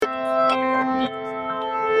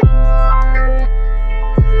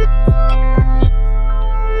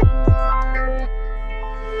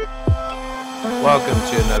Welcome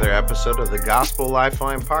to another episode of the Gospel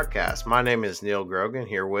Lifeline Podcast. My name is Neal Grogan,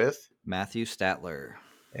 here with Matthew Statler.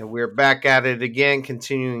 and we're back at it again,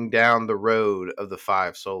 continuing down the road of the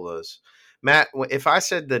five solas. Matt, if I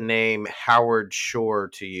said the name Howard Shore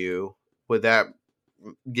to you, would that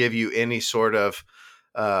give you any sort of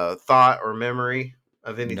thought or memory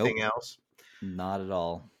of Nope, anything else? not at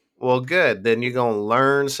all. Well, good. Then you're going to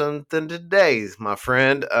learn something today, my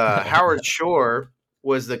friend. Howard Shore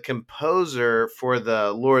was the composer for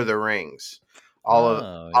the Lord of the Rings. All of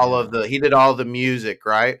Oh, all of yeah. the he did all the music,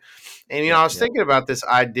 right? And I Yep, was yep. thinking about this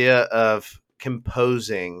idea of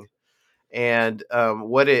composing, and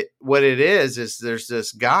what it is there's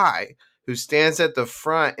this guy who stands at the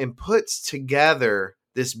front and puts together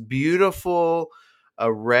this beautiful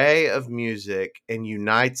array of music and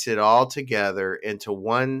unites it all together into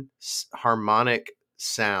one harmonic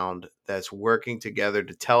sound that's working together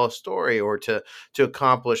to tell a story or to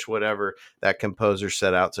accomplish whatever that composer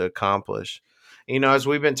set out to accomplish. As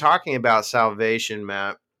we've been talking about salvation,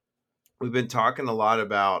 Matt, we've been talking a lot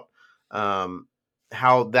about um,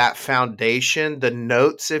 how that foundation, the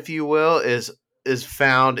notes, if you will, is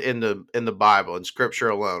found in the Bible, in Scripture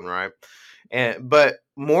alone, right? But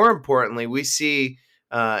more importantly, we see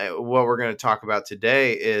what we're going to talk about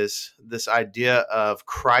today is this idea of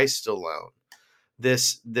Christ alone,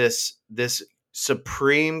 this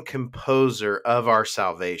supreme composer of our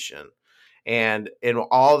salvation, and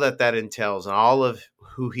all that entails, and all of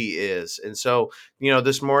who he is. And so,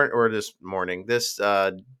 this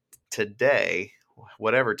today,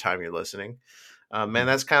 whatever time you're listening, man,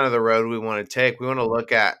 that's kind of the road we want to take. We want to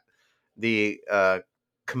look at the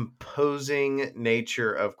composing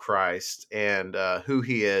nature of Christ, and who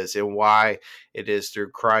he is, and why it is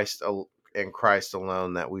through Christ and Christ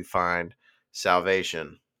alone that we find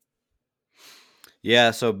salvation.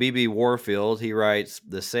 Yeah, so B.B. Warfield, he writes,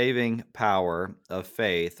 "The saving power of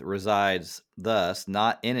faith resides thus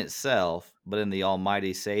not in itself, but in the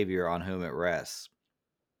Almighty Savior on whom it rests."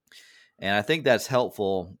 And I think that's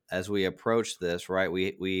helpful as we approach this, right?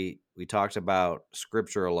 We talked about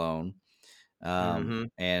Scripture alone, Mm-hmm.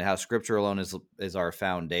 and how Scripture alone is our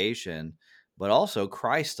foundation, but also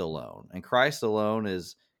Christ alone. And Christ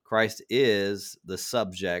is the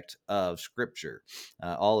subject of Scripture.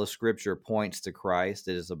 All of Scripture points to Christ.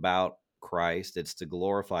 It is about Christ. It's to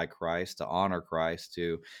glorify Christ, to honor Christ,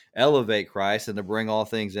 to elevate Christ, and to bring all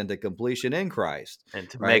things into completion in Christ. And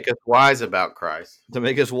to Right? make us wise about Christ. To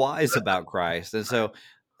make us wise about Christ. And so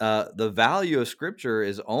the value of Scripture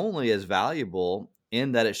is only as valuable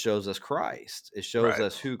in that it shows us Christ. It shows Right.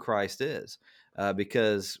 us who Christ is,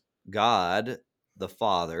 because God, the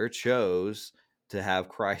Father, chose to have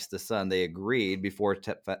Christ the Son. They agreed before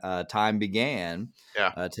time began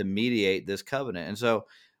Yeah. to mediate this covenant. And so,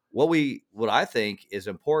 what I think is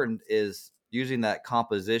important is using that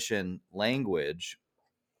composition language,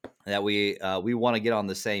 that we want to get on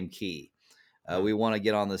the same key. We want to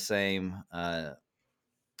get on the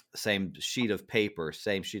same sheet of paper,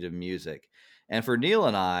 same sheet of music. And for Neal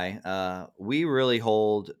and I, we really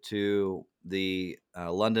hold to the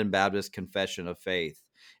London Baptist Confession of Faith.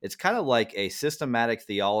 It's kind of like a systematic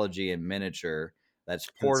theology in miniature that's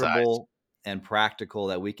Concise. portable and practical,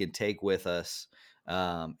 that we can take with us.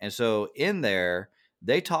 And so in there,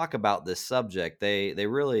 they talk about this subject. They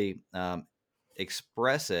really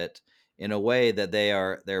express it in a way that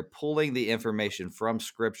they're pulling the information from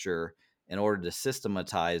Scripture in order to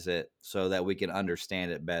systematize it so that we can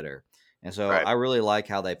understand it better. And so Right. I really like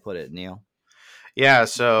how they put it, Neal. Yeah.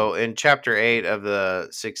 So in chapter 8 of the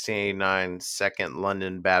 1689 Second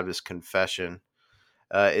London Baptist Confession,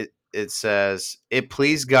 it says, "It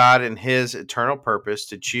pleased God in his eternal purpose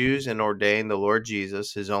to choose and ordain the Lord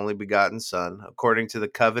Jesus, his only begotten Son, according to the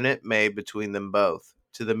covenant made between them both,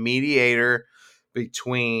 to the mediator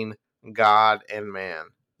between God and man,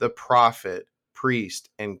 the prophet, priest,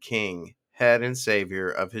 and king, head and savior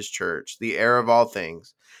of his church, the heir of all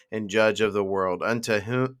things, and judge of the world, unto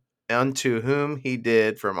whom he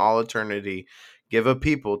did from all eternity give a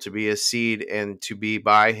people to be a seed, and to be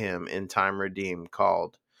by him in time redeemed,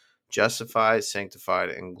 called, justified, sanctified,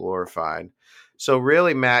 and glorified." So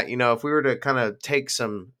really, Matt, if we were to kind of take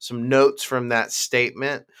some notes from that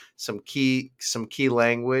statement, some key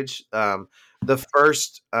language, the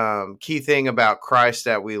first key thing about Christ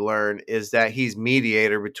that we learn is that he's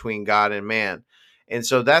mediator between God and man. And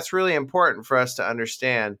so that's really important for us to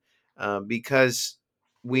understand, because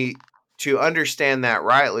we to understand that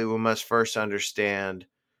rightly, we must first understand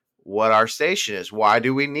what our station is. Why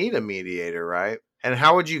do we need a mediator, right? And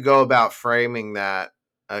how would you go about framing that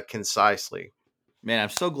concisely? Man, I'm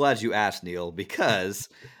so glad you asked, Neal, because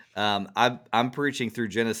I'm preaching through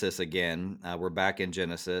Genesis again. We're back in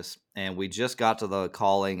Genesis, and we just got to the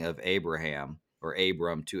calling of Abraham, or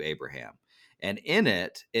Abram, to Abraham. And in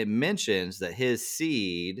it, it mentions that his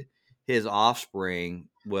seed, his offspring,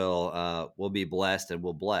 will be blessed and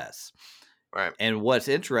will bless. Right. And what's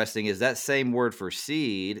interesting is that same word for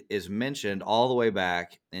seed is mentioned all the way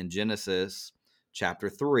back in Genesis chapter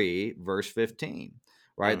 3, verse 15,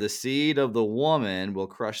 right? Mm, The seed of the woman will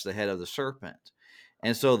crush the head of the serpent.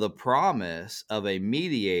 And so the promise of a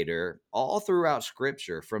mediator all throughout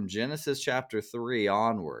scripture from Genesis chapter 3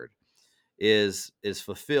 onward is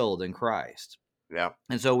fulfilled in Christ. yeah.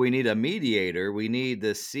 And so we need a mediator. We need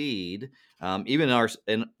the seed. Even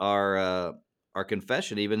our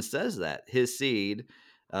confession even says that his seed,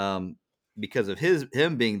 um, because of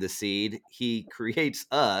him being the seed, he creates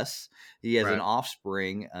us. He has an Right.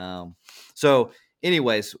 offspring. So,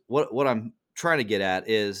 anyways, what I'm trying to get at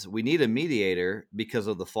is we need a mediator because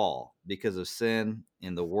of the fall, because of sin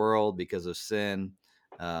in the world, because of sin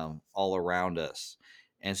all around us,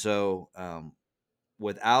 and so.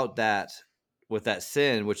 Without that with that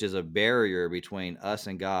sin, which is a barrier between us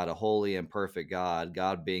and God, a holy and perfect God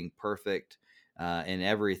being perfect in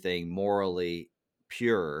everything, morally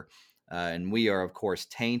pure, and we are of course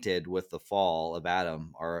tainted with the fall of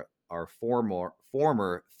Adam, our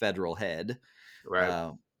former federal head. Right.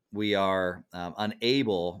 uh, we are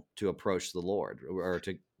unable to approach the Lord, or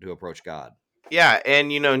to approach God. Yeah,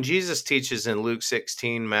 and and Jesus teaches in Luke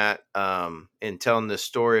 16, Matt, in telling this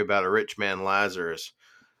story about a rich man Lazarus,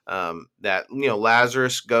 that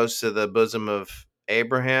Lazarus goes to the bosom of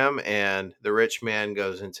Abraham, and the rich man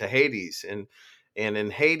goes into Hades, and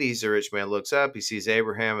in Hades, the rich man looks up, he sees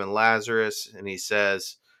Abraham and Lazarus, and he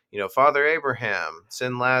says, Father Abraham,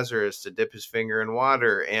 send Lazarus to dip his finger in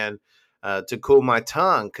water and to cool my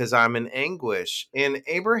tongue, because I'm in anguish. And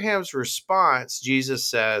Abraham's response, Jesus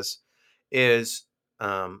says, is,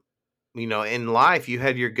 um, in life you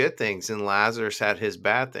had your good things, and Lazarus had his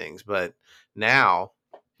bad things, but now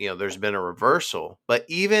there's been a reversal. But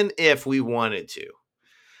even if we wanted to,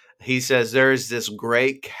 he says there is this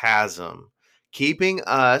great chasm keeping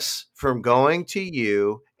us from going to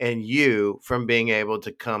you and you from being able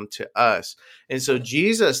to come to us. And so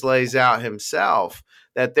Jesus lays out himself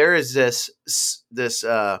that there is this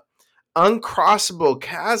uncrossable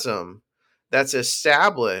chasm that's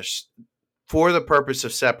established for the purpose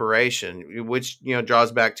of separation, which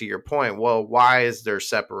draws back to your point. Well, why is there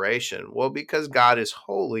separation? Well, because God is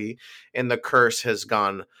holy, and the curse has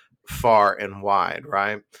gone far and wide,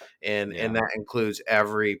 right? And Yeah. that includes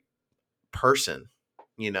every person,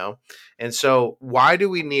 you know. And so, why do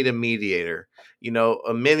we need a mediator?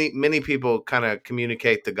 Many people kind of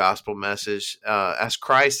communicate the gospel message as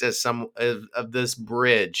Christ as some of this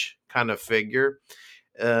bridge kind of figure.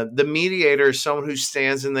 The mediator is someone who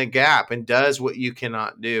stands in the gap and does what you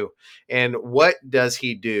cannot do. And what does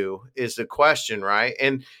he do is the question, right?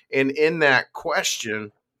 And in that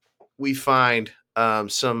question, we find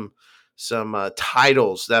some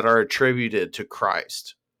titles that are attributed to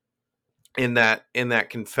Christ. In that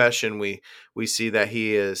confession, we see that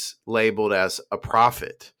he is labeled as a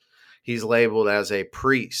prophet, he's labeled as a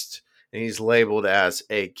priest, and he's labeled as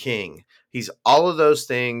a king. He's all of those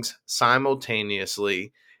things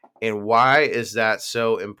simultaneously. And why is that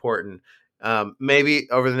so important? Maybe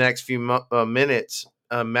over the next few minutes,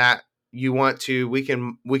 Matt, you want to we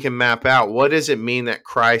can map out, what does it mean that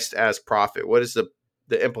Christ as prophet, what is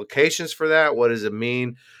the implications for that, what does it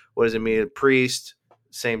mean, what does it mean a priest,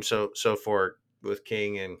 same so forth with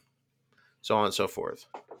king, and so on and so forth.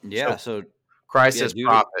 So Yeah. So Christ yeah, as dude.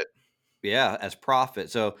 prophet. Yeah, as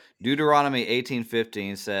prophet. So Deuteronomy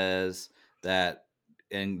 18:15 says that,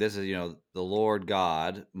 and this is, the Lord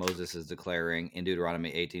God, Moses is declaring in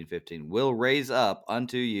Deuteronomy 18:15, will raise up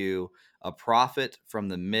unto you a prophet from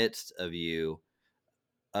the midst of you,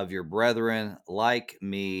 of your brethren, like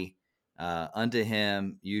me, unto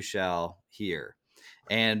him you shall hear.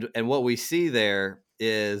 And what we see there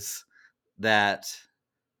is that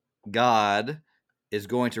God is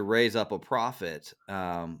going to raise up a prophet,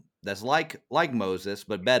 that's like Moses,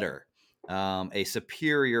 but better, a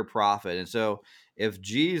superior prophet. And so, if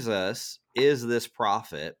Jesus is this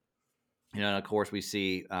prophet, and of course, we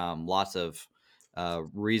see lots of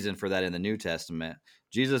reason for that in the New Testament.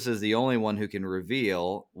 Jesus is the only one who can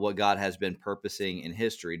reveal what God has been purposing in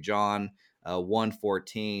history. John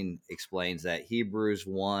 1:14 explains that. Hebrews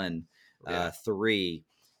 1 Yeah. 3.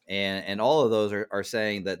 And all of those are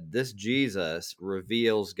saying that this Jesus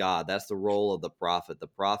reveals God. That's the role of the prophet. The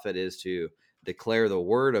prophet is to declare the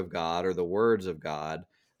word of God, or the words of God,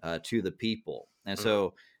 to the people. And Mhm.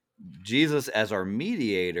 so Jesus, as our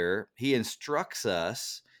mediator, he instructs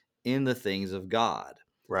us in the things of God.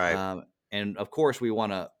 Right. And of course, we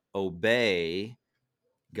want to obey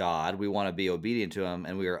God. We want to be obedient to him,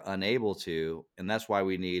 and we are unable to. And that's why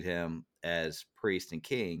we need him as priest and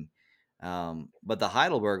king. But the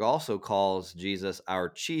Heidelberg also calls Jesus our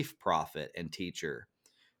chief prophet and teacher,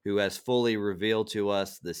 who has fully revealed to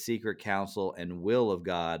us the secret counsel and will of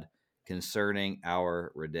God concerning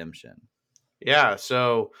our redemption. Yeah.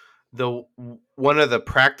 So the one of the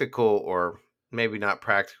practical, or maybe not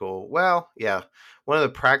practical, well, yeah, one of the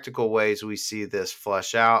practical ways we see this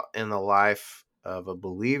flesh out in the life of a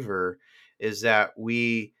believer is that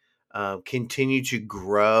we continue to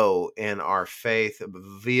grow in our faith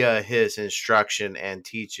via his instruction and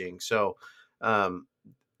teaching. So um,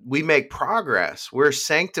 we make progress. We're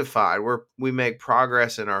sanctified. We make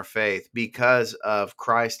progress in our faith because of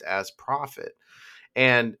Christ as prophet,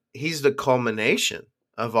 and he's the culmination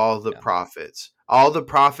of all the Yeah. prophets. All the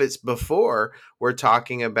prophets before were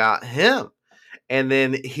talking about him, and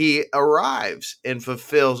then he arrives and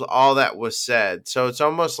fulfills all that was said. So it's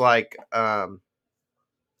almost like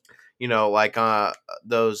like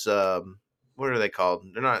those what are they called?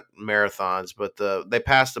 They're not marathons, but they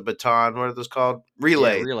pass the baton. What are those called? Yeah,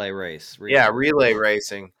 Relays. relay race, Yeah, relay relay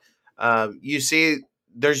race. racing. You see,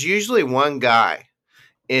 there's usually one guy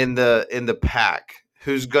in the pack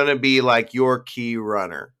who's going to be like your key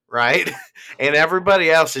runner, right? And everybody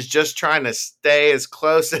else is just trying to stay as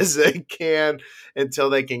close as they can until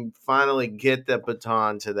they can finally get the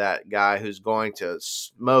baton to that guy who's going to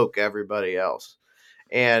smoke everybody else.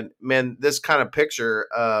 And man, this kind of picture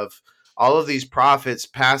of all of these prophets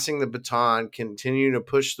passing the baton, continue to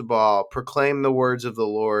push the ball, proclaim the words of the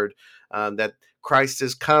Lord, that Christ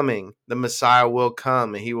is coming, the Messiah will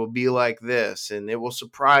come, and he will be like this, and it will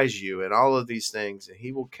surprise you, and all of these things, and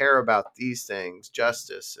he will care about these things,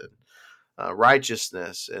 justice and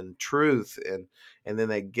righteousness and truth, and then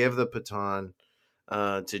they give the baton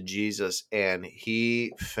to Jesus, and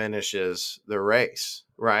he finishes the race.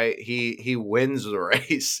 Right? He wins the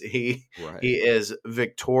race. He Right. is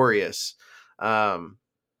victorious. Um,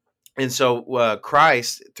 and so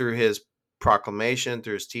Christ, through his proclamation,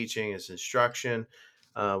 through his teaching, his instruction,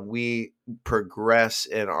 we progress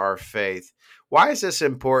in our faith. Why is this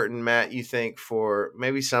important, Matt? You think for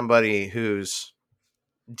maybe somebody who's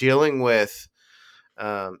dealing with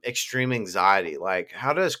extreme anxiety? Like,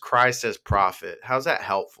 how does Christ as prophet? How's that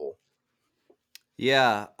helpful?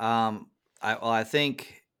 Yeah. I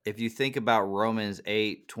think if you think about Romans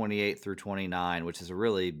 8:28 through 29, which is a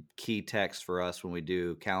really key text for us when we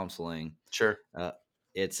do counseling, Sure. uh,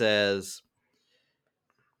 it says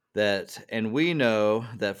that, and we know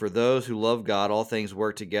that for those who love God, all things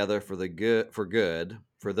work together for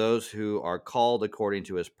those who are called according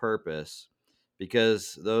to his purpose,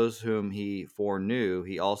 because those whom he foreknew,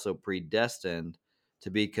 he also predestined to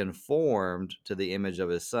be conformed to the image of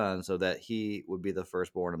his son, so that he would be the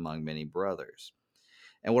firstborn among many brothers.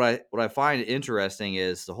 And what I find interesting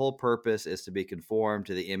is the whole purpose is to be conformed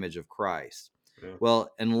to the image of Christ. Yeah.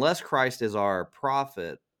 Well, unless Christ is our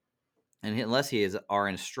prophet, and unless he is our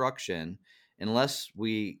instruction, unless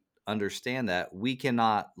we understand that, we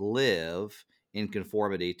cannot live in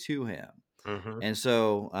conformity to him. Mm-hmm. And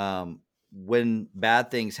so, when bad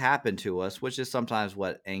things happen to us, which is sometimes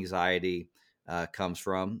what anxiety comes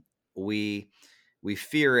from, we we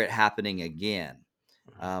fear it happening again,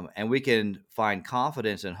 and we can find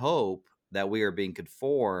confidence and hope that we are being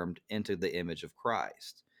conformed into the image of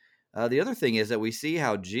Christ. The other thing is that we see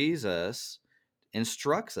how Jesus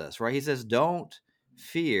instructs us, right? He says, "Don't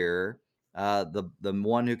fear the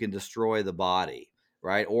one who can destroy the body,"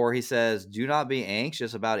 right? Or he says, "Do not be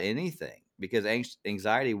anxious about anything, because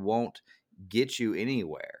anxiety won't get you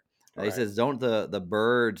anywhere." He Right. says, "Don't the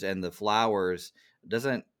birds and the flowers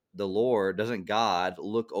doesn't the Lord doesn't God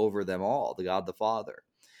look over them all? The God the Father."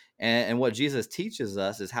 And what Jesus teaches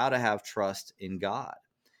us is how to have trust in God.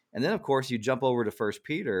 And then, of course, you jump over to First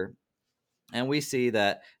Peter, and we see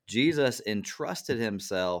that Jesus entrusted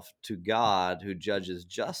himself to God, who judges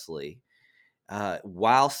justly,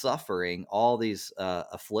 while suffering all these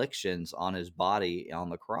afflictions on his body on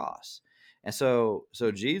the cross. And so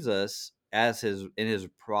Jesus, as his in his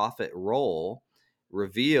prophet role,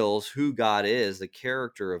 reveals who God is, the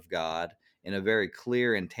character of God, in a very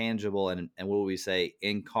clear and tangible and what we say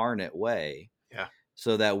incarnate way, Yeah.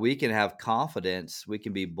 so that we can have confidence, we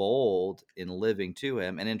can be bold in living to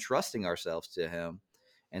him and entrusting ourselves to him,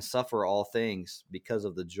 and suffer all things because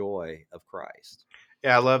of the joy of Christ.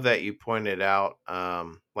 Yeah, I love that you pointed out,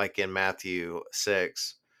 like in Matthew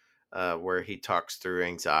 6, where he talks through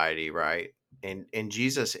anxiety, right? And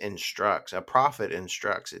Jesus instructs, a prophet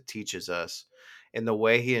instructs, it teaches us. And the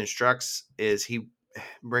way he instructs is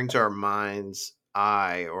brings our mind's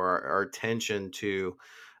eye or our attention to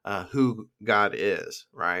who God is,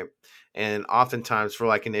 right? And oftentimes, for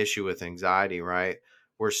like an issue with anxiety, right,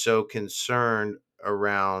 we're so concerned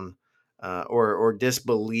around or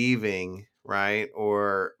disbelieving, right,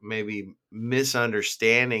 or maybe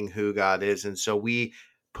misunderstanding who God is, and so we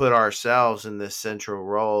put ourselves in this central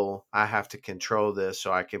role. I have to control this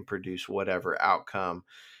so I can produce whatever outcome.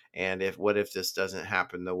 And if what if this doesn't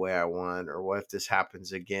happen the way I want, or what if this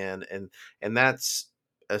happens again? And that's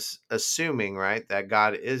assuming, right, that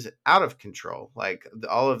God is out of control. Like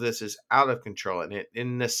all of this is out of control, and it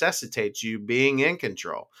necessitates you being in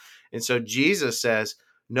control. And so Jesus says,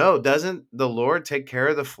 no, doesn't the Lord take care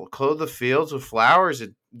of clothe the fields with flowers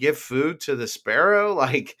and give food to the sparrow?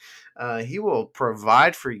 Like he will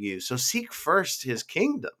provide for you. So seek first his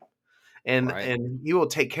kingdom, Right. and he will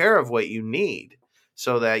take care of what you need,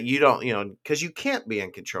 so that you don't, because you can't be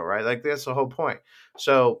in control, right? Like that's the whole point.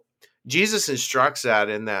 So Jesus instructs that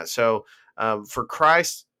in that. So for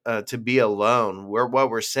Christ to be alone, what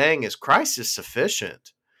we're saying is Christ is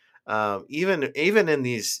sufficient. Even in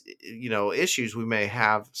these issues we may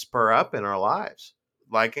have spur up in our lives,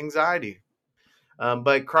 like anxiety.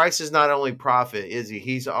 But Christ is not only prophet, is he?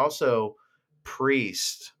 He's also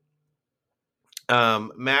priest.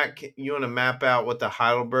 Matt, you want to map out what the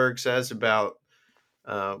Heidelberg says about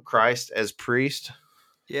Christ as priest?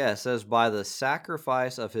 Yeah, it says, by the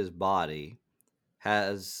sacrifice of his body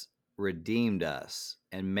has redeemed us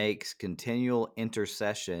and makes continual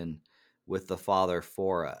intercession with the Father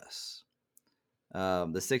for us. The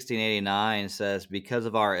 1689 says, because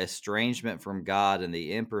of our estrangement from God and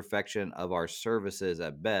the imperfection of our services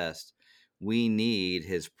at best, we need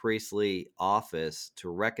his priestly office to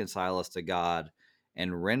reconcile us to God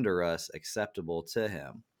and render us acceptable to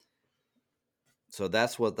him. So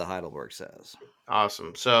that's what the Heidelberg says.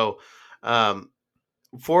 Awesome. So, um,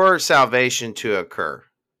 for salvation to occur,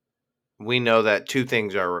 we know that two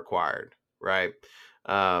things are required, right?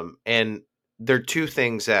 And they're two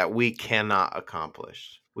things that we cannot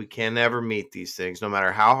accomplish. We can never meet these things, no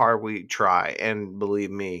matter how hard we try. And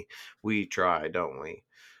believe me, we try, don't we?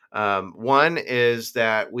 One is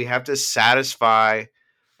that we have to satisfy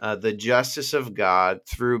the justice of God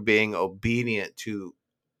through being obedient to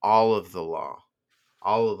all of the law,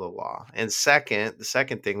 all of the law. And second, the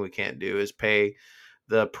second thing we can't do is pay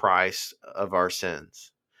the price of our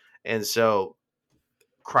sins. And so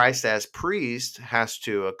Christ as priest has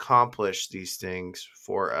to accomplish these things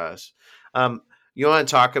for us. Um, you want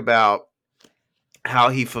to talk about how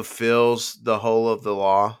he fulfills the whole of the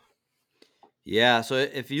law? Yeah, so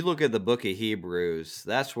if you look at the book of Hebrews,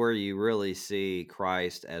 that's where you really see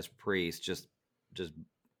Christ as priest just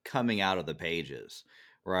coming out of the pages,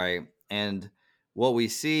 right? And what we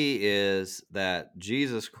see is that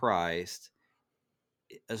Jesus Christ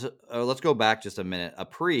let's go back just a minute. A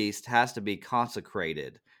priest has to be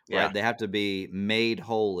consecrated, Yeah, right? They have to be made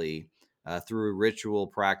holy through ritual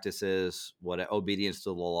practices, what obedience to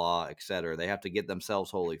the law, etc. They have to get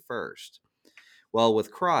themselves holy first. Well,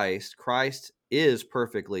 with Christ, Christ is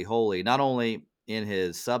perfectly holy, not only in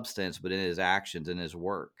his substance, but in his actions, in his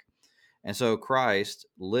work. And so Christ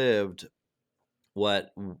lived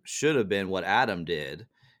what should have been what Adam did.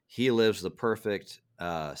 He lives the perfect,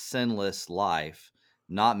 sinless life,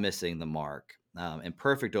 not missing the mark, in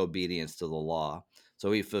perfect obedience to the law.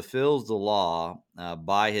 So he fulfills the law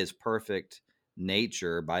by his perfect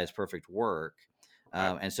nature, by his perfect work.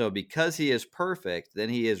 right, And so, because he is perfect, then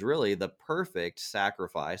he is really the perfect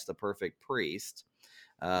sacrifice, the perfect priest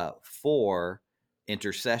for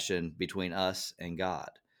intercession between us and God,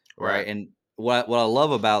 right? right. And what I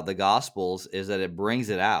love about the Gospels is that it brings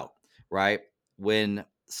it out, right? When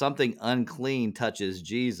something unclean touches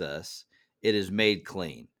Jesus, it is made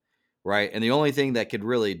clean, right? And the only thing that could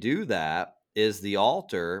really do that is the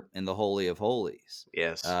altar in the Holy of Holies,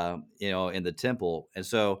 Yes. in the temple. And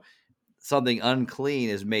so something unclean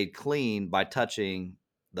is made clean by touching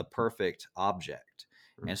the perfect object.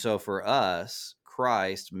 And so for us,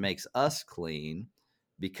 Christ makes us clean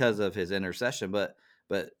because of his intercession. But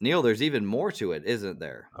Neil, there's even more to it, isn't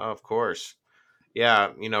there? Of course.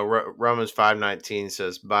 Yeah, Romans 5:19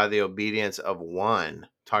 says, "By the obedience of one,"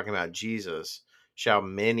 talking about Jesus, "shall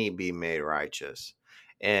many be made righteous."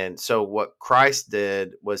 And so what Christ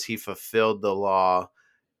did was he fulfilled the law,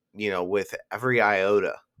 with every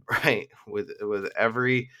iota, right? With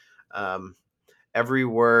um every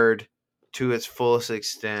word to its fullest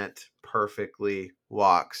extent, perfectly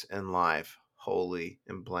walks in life, holy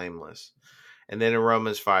and blameless. And then in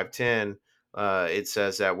Romans 5:10, it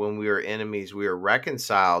says that when we were enemies, we were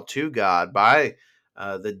reconciled to God by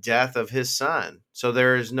the death of his son. So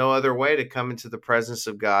there is no other way to come into the presence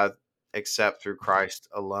of God except through Christ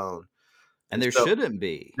alone. And And there so shouldn't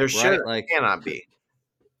be, there should right? Like cannot be.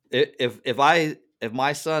 if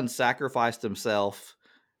my son sacrificed himself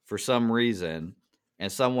for some reason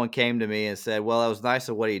and someone came to me and said, "Well, that was nice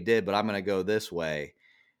of what he did, but I'm going to go this way."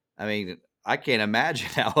 I mean, I can't imagine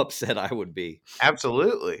how upset I would be.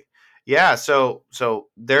 Absolutely. Yeah, so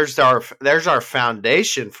there's our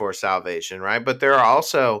foundation for salvation, right? But there are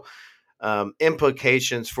also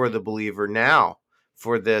implications for the believer now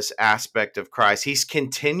for this aspect of Christ. He's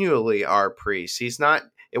continually our priest. He's not.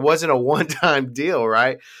 It wasn't a one-time deal,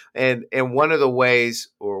 right? And one of the ways,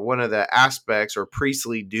 or one of the aspects, or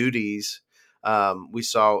priestly duties, we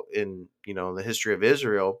saw in the history of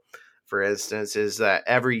Israel, for instance, is that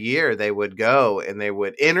every year they would go and they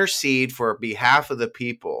would intercede for behalf of the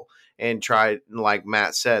people and try, like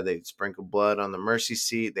Matt said, they'd sprinkle blood on the mercy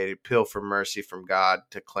seat. They'd appeal for mercy from God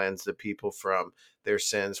to cleanse the people from their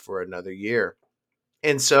sins for another year.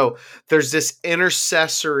 And so there's this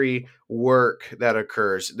intercessory work that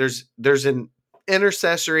occurs. There's an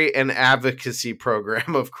intercessory and advocacy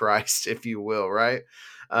program of Christ, if you will, right?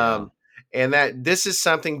 Yeah. Um, and that this is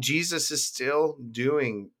something Jesus is still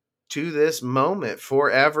doing to this moment,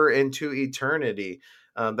 forever into eternity.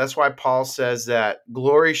 That's why Paul says that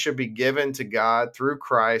glory should be given to God through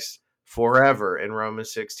Christ forever in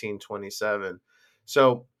Romans 16:27.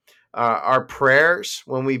 So our prayers,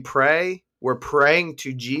 when we pray, we're praying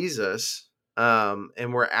to Jesus,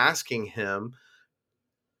 and we're asking him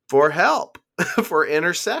for help, for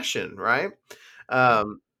intercession, right? Yeah.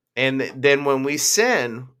 And then when we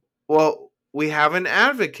sin, well, we have an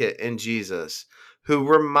advocate in Jesus who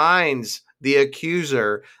reminds the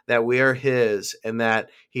accuser that we are his and that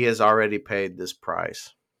he has already paid this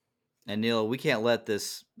price. And Neil, we can't let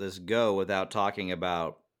this go without talking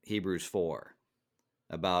about Hebrews 4,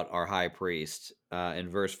 about our high priest. In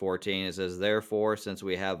verse 14, it says, "Therefore, since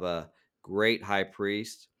we have a great high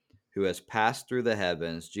priest who has passed through the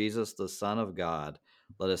heavens, Jesus, the Son of God,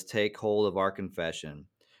 let us take hold of our confession.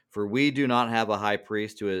 For we do not have a high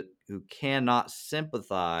priest who cannot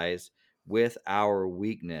sympathize with our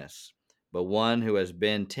weakness, but one who has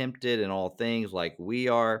been tempted in all things like we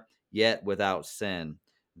are, yet without sin.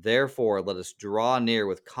 Therefore, let us draw near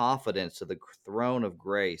with confidence to the throne of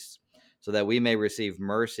grace, so that we may receive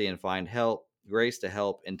mercy and find grace to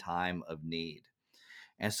help in time of need."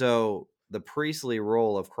 And so the priestly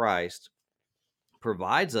role of Christ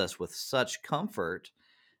provides us with such comfort,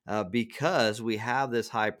 because we have this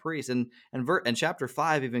high priest. And chapter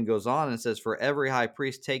 5 even goes on and says, "For every high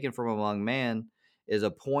priest taken from among men is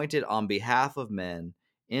appointed on behalf of men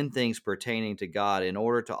in things pertaining to God, in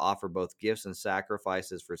order to offer both gifts and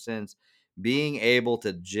sacrifices for sins, being able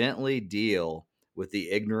to gently deal with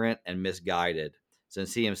the ignorant and misguided,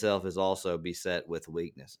 since he himself is also beset with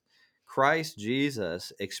weakness." Christ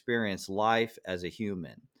Jesus experienced life as a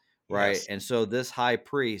human, right? Yes. And so this high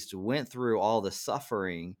priest went through all the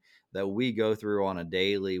suffering that we go through on a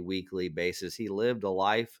daily, weekly basis. He lived a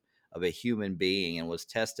life of a human being and was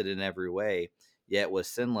tested in every way, yet was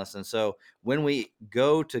sinless. And so when we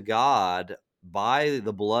go to God by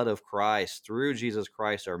the blood of Christ, through Jesus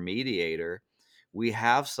Christ, our mediator, we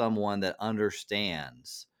have someone that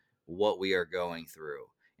understands what we are going through.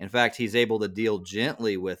 In fact, he's able to deal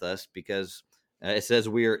gently with us because it says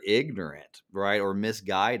we are ignorant, right, or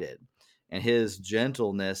misguided. And his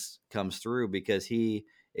gentleness comes through because he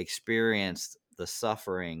experienced the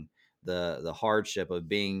suffering, the hardship of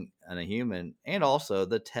being a human, and also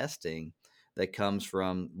the testing that comes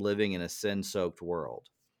from living in a sin-soaked world.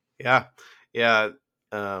 Yeah. Yeah.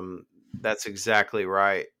 Um, that's exactly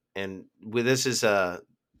right. And with this is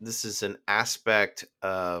an aspect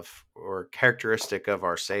of, or characteristic of,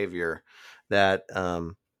 our Savior that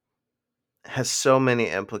has so many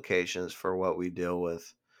implications for what we deal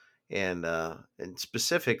with. And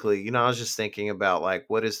specifically, I was just thinking about, like,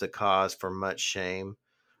 what is the cause for much shame?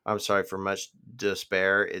 I'm sorry, for much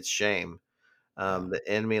despair. It's shame. Yeah. The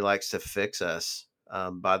enemy likes to fix us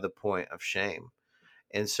by the point of shame.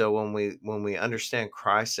 And so when we understand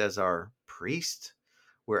Christ as our priest,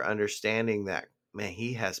 we're understanding that, man,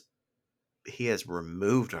 he has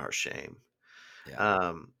removed our shame,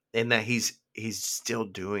 Yeah. and that he's still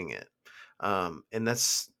doing it. And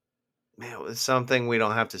that's, man, it's something we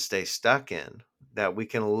don't have to stay stuck in. That we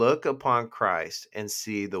can look upon Christ and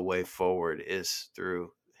see the way forward is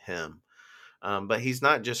through him. But he's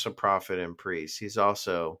not just a prophet and priest; he's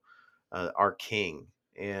also our King.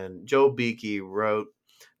 And Joe Beakey wrote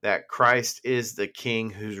that Christ is the King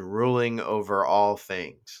who's ruling over all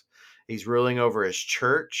things. He's ruling over his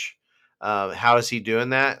church. How is he doing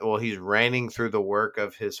that? Well, he's reigning through the work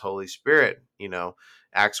of his Holy Spirit.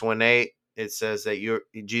 Acts 1:8, it says that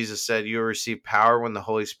Jesus said, "You will receive power when the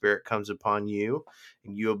Holy Spirit comes upon you,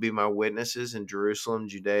 and you will be my witnesses in Jerusalem,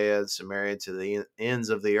 Judea, and Samaria to the ends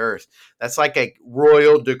of the earth." That's like a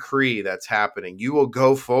royal decree that's happening. You will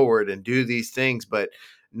go forward and do these things, but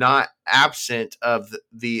not absent of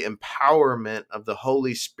the empowerment of the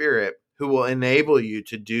Holy Spirit, who will enable you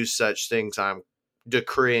to do such things I'm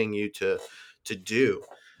decreeing you to do.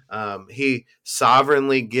 He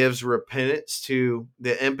sovereignly gives repentance to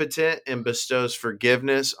the impotent and bestows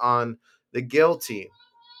forgiveness on the guilty.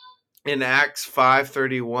 In Acts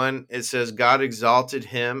 5:31, it says God exalted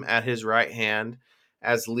him at his right hand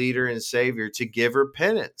as leader and savior to give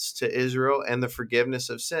repentance to Israel and the forgiveness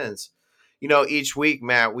of sins. Each week,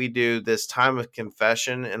 Matt, we do this time of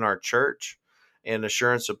confession in our church and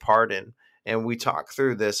assurance of pardon, and we talk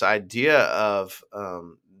through this idea of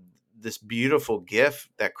this beautiful gift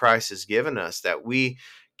that Christ has given us, that we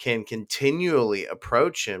can continually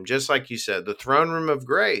approach him, just like you said, the throne room of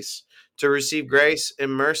grace, to receive grace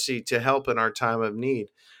and mercy to help in our time of need.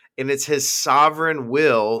 And it's his sovereign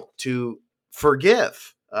will to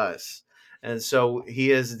forgive us. And so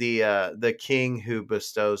he is the king who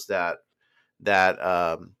bestows that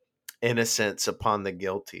innocence upon the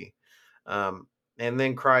guilty. And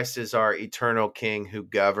then Christ is our eternal king who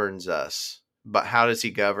governs us. But how does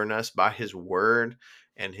he govern us? By his word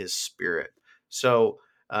and his spirit. So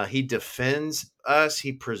he defends us,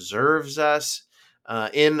 he preserves us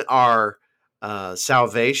in our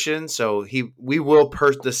salvation. So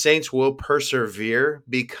the saints will persevere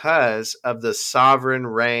because of the sovereign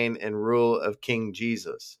reign and rule of King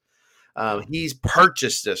Jesus. Yeah. He's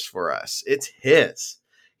purchased this for us. It's his.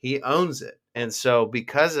 He owns it. And so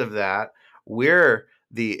because of that, we're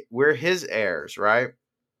his heirs, right?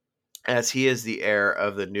 As he is the heir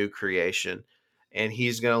of the new creation. And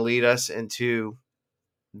he's going to lead us into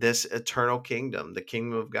this eternal kingdom, the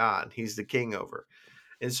kingdom of God. He's the king over.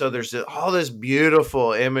 And so there's all this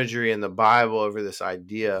beautiful imagery in the Bible over this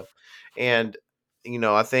idea. And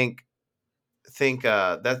I think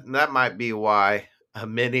that might be why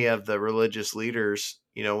many of the religious leaders,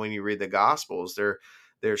 when you read the Gospels,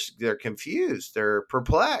 they're confused, they're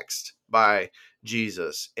perplexed by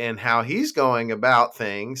Jesus and how he's going about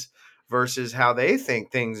things versus how they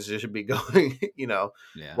think things should be going.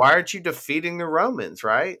 Yeah. Why aren't you defeating the Romans?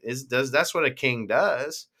 Right? That's what a king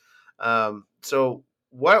does. So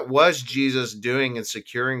what was Jesus doing and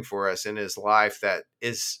securing for us in his life that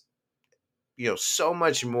is so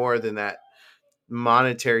much more than that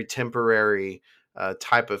monetary, temporary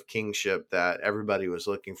type of kingship that everybody was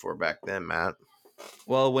looking for back then, Matt?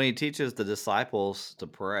 Well, when he teaches the disciples to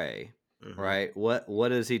pray, Hmm. right? What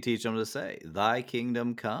does he teach them to say? Thy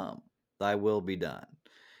kingdom come, thy will be done.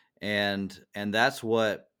 And that's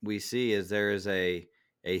what we see is there is a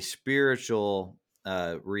spiritual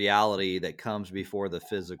reality that comes before the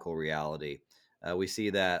physical reality. We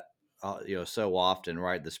see that so often,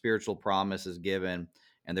 right? The spiritual promise is given,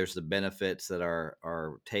 and there's the benefits that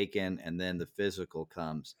are taken, and then the physical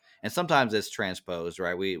comes, and sometimes it's transposed,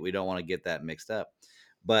 right? We don't want to get that mixed up,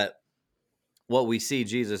 but what we see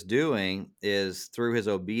Jesus doing is through his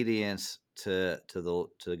obedience to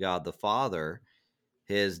God the Father,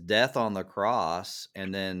 his death on the cross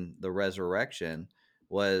and then the resurrection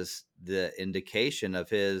was the indication of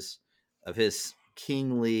his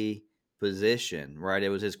kingly position, right? It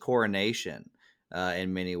was his coronation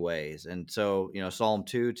in many ways. And so Psalm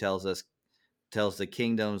 2 tells the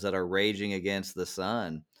kingdoms that are raging against the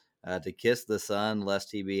Son to kiss the Son lest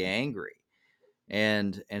he be angry.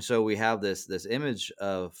 And so we have this image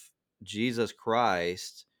of Jesus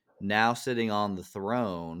Christ now sitting on the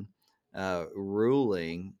throne,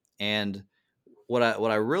 ruling. And what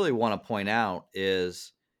I really want to point out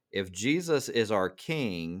is if Jesus is our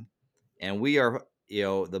king, and we are,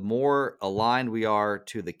 the more aligned we are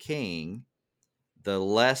to the king, the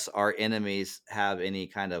less our enemies have any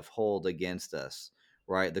kind of hold against us,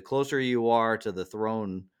 right? The closer you are to the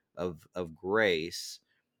throne of grace,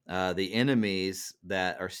 the enemies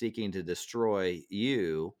that are seeking to destroy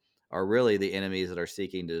you are really the enemies that are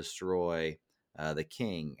seeking to destroy the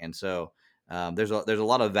king. And so there's a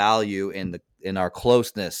lot of value in our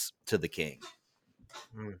closeness to the king.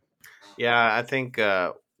 Yeah, I think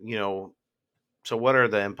So, what are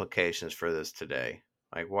the implications for this today?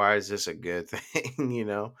 Like, why is this a good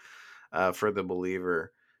thing? For the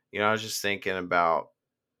believer. I was just thinking about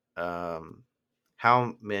um,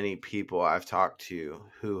 how many people I've talked to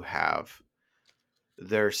who have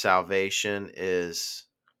their salvation is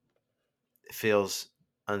feels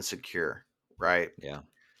unsecure, right? Yeah.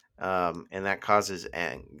 and that causes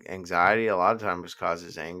anxiety. A lot of times,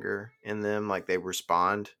 causes anger in them. Like they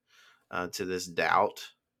respond to this doubt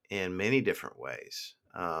in many different ways,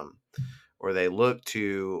 or they look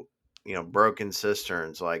to broken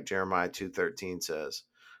cisterns, like Jeremiah 2:13 says.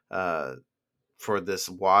 For this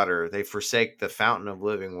water, they forsake the fountain of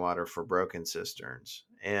living water for broken cisterns.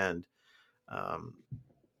 And um,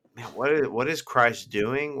 man, what is Christ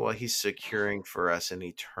doing? Well, he's securing for us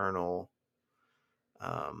um,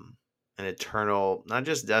 an eternal, not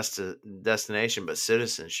just destination, but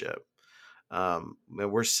citizenship. And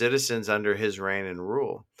we're citizens under his reign and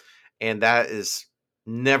rule, and that is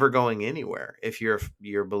never going anywhere if you're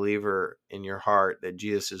a believer in your heart that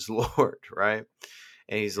Jesus is Lord, right?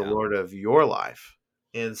 And he's the Yeah. Lord of your life.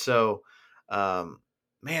 And so, um,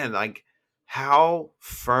 man, like how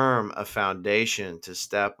firm a foundation to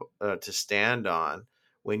stand on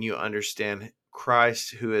when you understand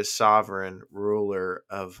Christ, who is sovereign ruler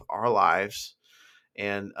of our lives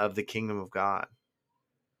and of the kingdom of God.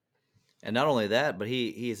 And not only that, but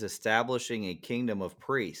he's establishing a kingdom of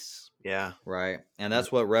priests, Yeah. right? And Mm.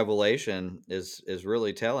 that's what Revelation is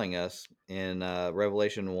really telling us in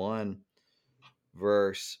Revelation 1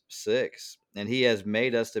 verse 6. And he has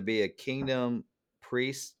made us to be a kingdom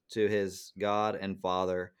priest to his God and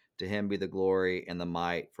Father. To him be the glory and the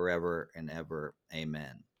might forever and ever.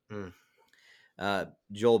 Amen. Mm.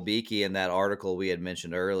 Joel Beakey, in that article we had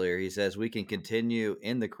mentioned earlier, he says we can continue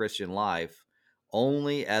in the Christian life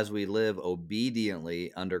only as we live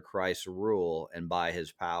obediently under Christ's rule and by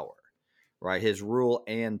his power, right? His rule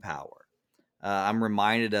and power. I'm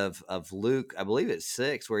reminded of Luke, I believe it's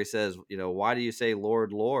 6, where he says, why do you say,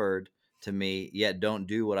 Lord, Lord, to me, yet don't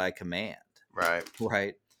do what I command, Right.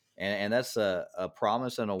 right? And that's a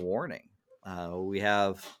promise and a warning. We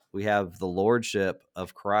have the lordship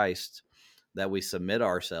of Christ that we submit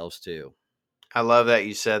ourselves to. I love that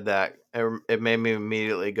you said that. It made me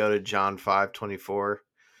immediately go to John 5:24.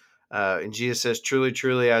 And Jesus says, "Truly,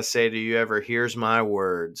 truly, I say to you, whoever hears my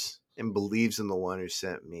words and believes in the one who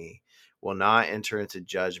sent me will not enter into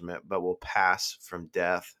judgment, but will pass from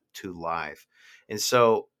death to life." And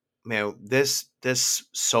so, man, this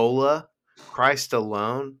sola, Christ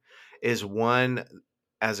alone, is one,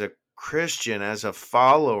 as a Christian, as a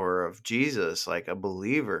follower of Jesus, like a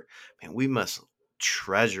believer, man, we must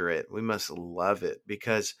treasure it. We must love it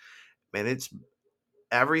because, man, it's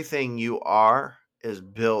everything you are is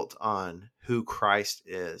built on who Christ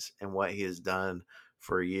is and what he has done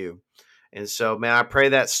for you. And so, man, I pray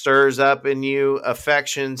that stirs up in you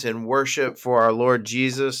affections and worship for our Lord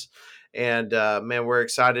Jesus. And man, we're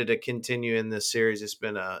excited to continue in this series. It's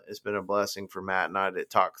been a blessing for Matt and I to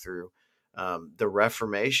talk through the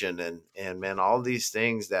Reformation and man, all these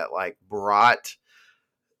things that like brought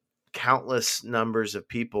countless numbers of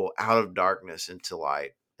people out of darkness into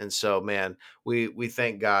light. And so, man, we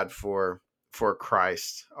thank God for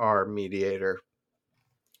Christ, our mediator.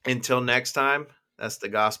 Until next time, that's the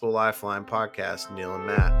Gospel Lifeline podcast. Neal and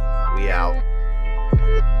Matt, we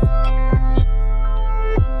out.